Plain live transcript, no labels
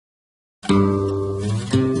True,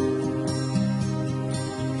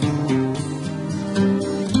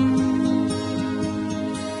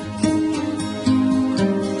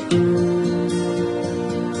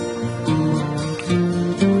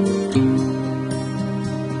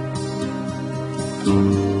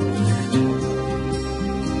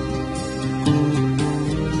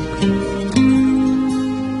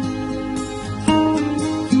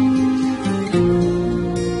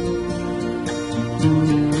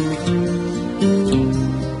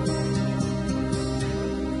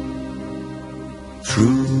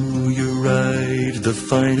 you ride the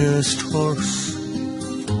finest horse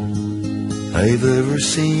I've ever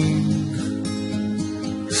seen,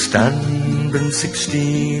 standing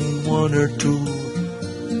 16, 1 or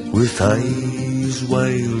 2, with eyes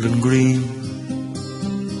wild and green.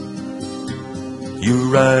 You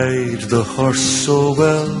ride the horse so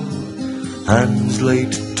well, hands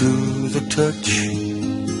light to the touch.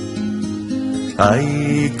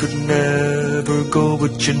 I could never go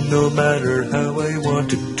with you no matter how I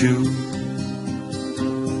wanted to.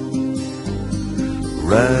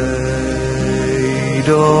 Ride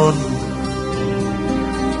on,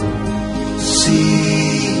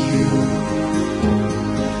 see you.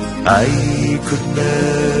 I could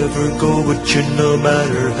never go with you no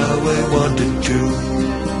matter how I wanted to.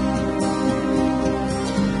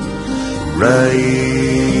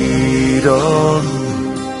 Ride on,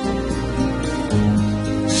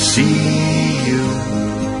 see you.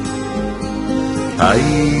 I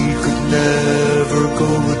could never go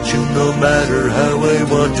with you no matter how I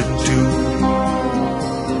wanted to.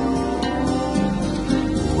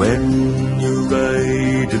 When you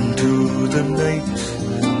ride into the night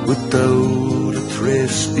without a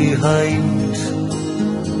trace behind,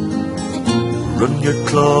 run your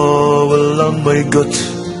claw along my gut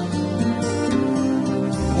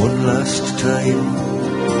one last time.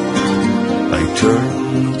 I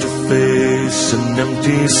turn to face an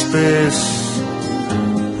empty space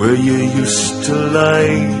where you used to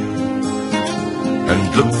lie, and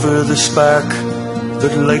look for the spark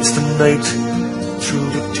that lights the night through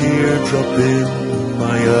the teardrop in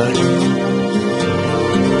my eye.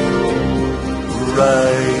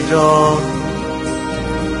 Ride on,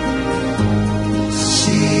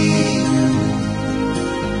 see you.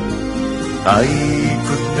 I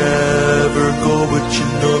could never go with you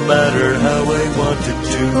no matter how I wanted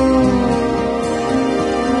to.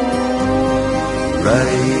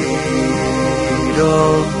 Ride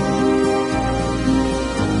on,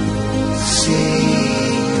 see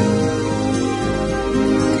you.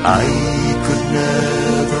 I